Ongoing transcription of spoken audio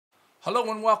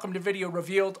Hello and welcome to Video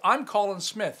Revealed. I'm Colin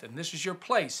Smith and this is your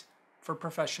place for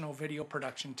professional video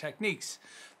production techniques.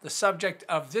 The subject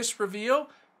of this reveal,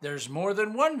 there's more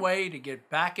than one way to get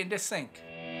back into sync.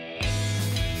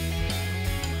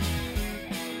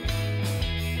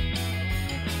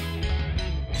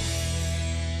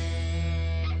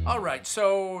 Alright,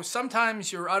 so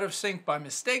sometimes you're out of sync by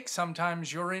mistake,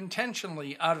 sometimes you're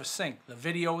intentionally out of sync. The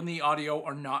video and the audio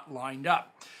are not lined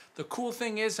up. The cool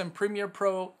thing is in Premiere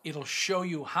Pro, it'll show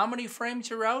you how many frames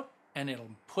you're out and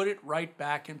it'll put it right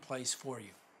back in place for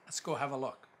you. Let's go have a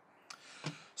look.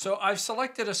 So I've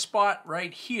selected a spot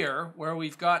right here where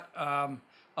we've got a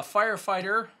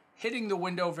firefighter hitting the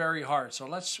window very hard. So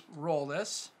let's roll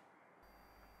this.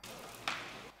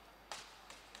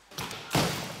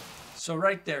 So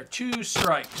right there, 2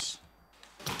 strikes.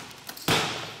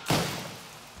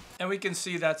 And we can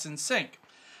see that's in sync.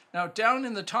 Now down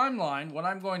in the timeline, what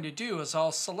I'm going to do is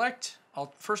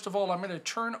first of all, I'm going to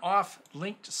turn off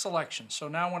linked selection. So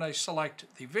now when I select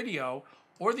the video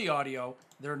or the audio,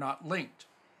 they're not linked.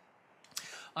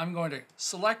 I'm going to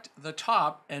select the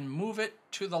top and move it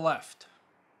to the left.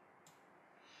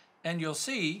 And you'll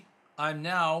see I'm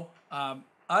now out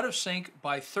of sync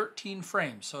by 13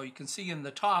 frames. So you can see in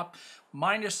the top,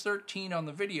 minus 13 on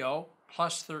the video,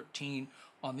 plus 13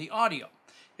 on the audio.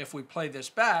 If we play this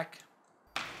back,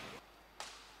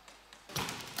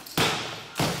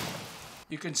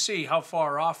 you can see how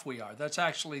far off we are. That's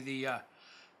actually the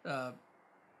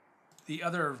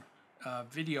other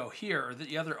video here, or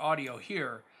the other audio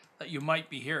here that you might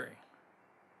be hearing.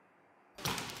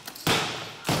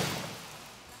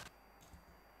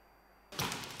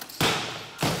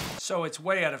 So it's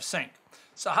way out of sync.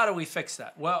 So how do we fix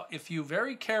that? Well, if you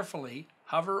very carefully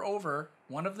hover over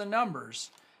one of the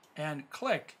numbers and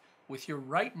click with your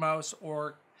right mouse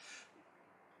or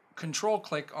control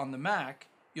click on the Mac,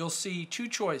 you'll see 2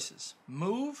 choices,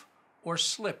 move or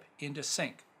slip into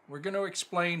sync. We're going to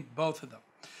explain both of them.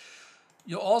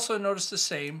 You'll also notice the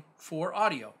same for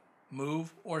audio,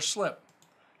 move or slip.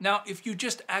 Now, if you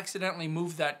just accidentally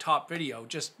move that top video,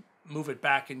 just move it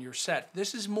back in your set.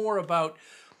 This is more about,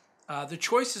 the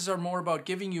choices are more about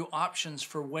giving you options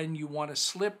for when you want to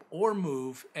slip or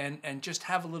move and just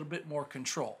have a little bit more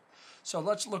control. So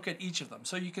let's look at each of them.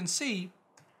 So you can see,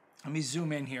 let me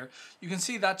zoom in here. You can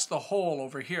see that's the hole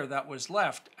over here that was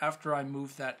left after I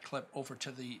moved that clip over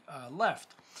to the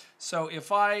left. So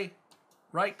if I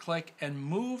right click and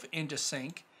move into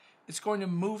sync, it's going to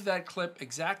move that clip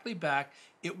exactly back.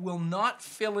 It will not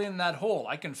fill in that hole.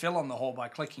 I can fill in the hole by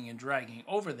clicking and dragging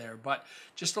over there, but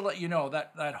just to let you know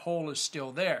that that hole is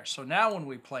still there. So now when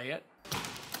we play it,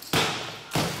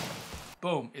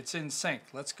 boom, it's in sync.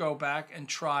 Let's go back and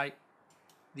try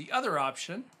the other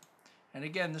option. And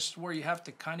again, this is where you have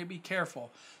to kind of be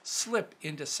careful. Slip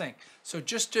into sync. So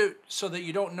so that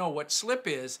you don't know what slip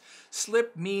is,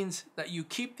 slip means that you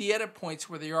keep the edit points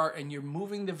where they are and you're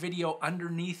moving the video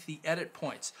underneath the edit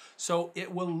points. So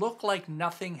it will look like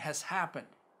nothing has happened,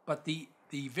 but the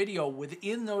video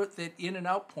within the in and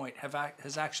out point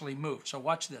has actually moved. So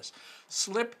watch this.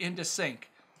 Slip into sync.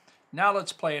 Now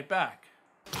let's play it back.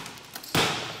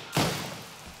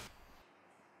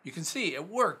 You can see it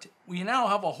worked. We now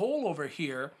have a hole over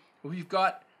here where we've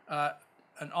got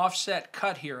an offset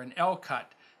cut here, an L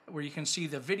cut, where you can see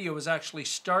the video is actually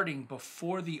starting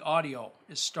before the audio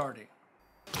is starting.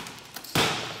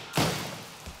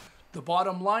 The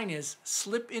bottom line is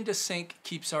slip into sync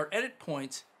keeps our edit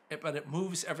points, but it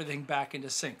moves everything back into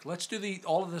sync. Let's do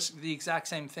all of the exact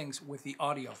same things with the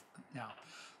audio now.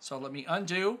 So let me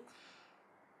undo,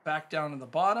 back down to the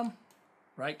bottom,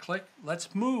 right click,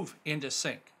 let's move into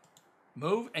sync.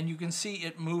 Move, and you can see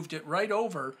it moved it right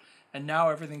over, and now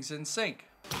everything's in sync.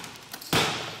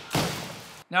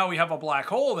 Now we have a black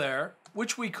hole there,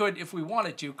 which we could, if we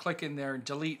wanted to, click in there and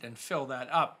delete and fill that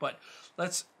up, but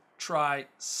let's try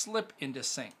slip into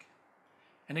sync.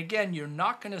 And again, you're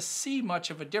not going to see much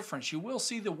of a difference. You will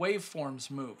see the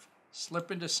waveforms move. Slip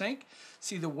into sync.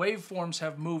 See, the waveforms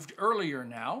have moved earlier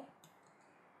now.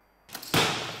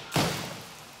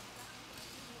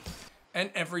 And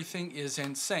everything is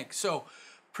in sync. So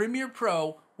Premiere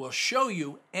Pro will show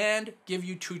you and give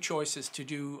you 2 choices to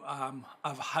do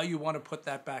of how you want to put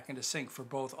that back into sync for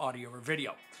both audio or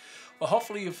video. Well,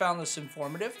 hopefully you found this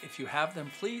informative. If you have,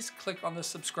 then please click on the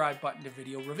subscribe button to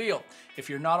Video Revealed. If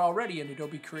you're not already an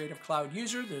Adobe Creative Cloud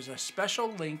user, there's a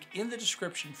special link in the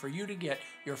description for you to get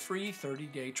your free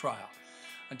 30-day trial.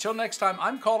 Until next time,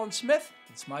 I'm Colin Smith.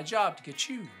 It's my job to get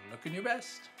you looking your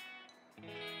best.